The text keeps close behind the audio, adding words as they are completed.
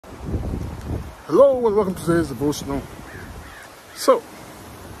Hello and welcome to today's devotional. So,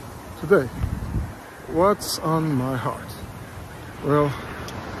 today, what's on my heart? Well,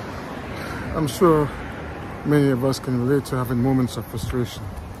 I'm sure many of us can relate to having moments of frustration,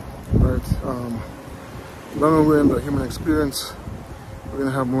 right? Not only in the human experience, we're going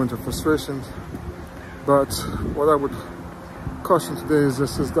to have moments of frustration, but what I would caution today is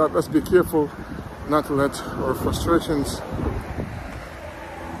that let's be careful not to let our frustrations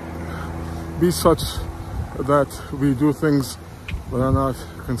be such that we do things that are not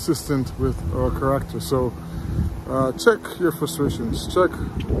consistent with our character. So check your frustrations, check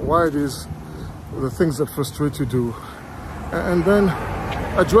why it is the things that frustrate you do, and then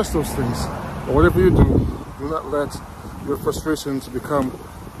address those things. But whatever you do not let your frustrations become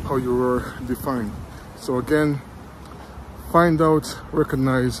how you were defined. So again, find out,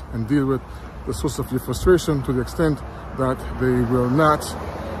 recognize, and deal with the source of your frustration to the extent that they will not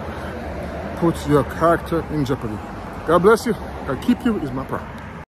put your character in jeopardy. God bless you. God keep you is my prayer.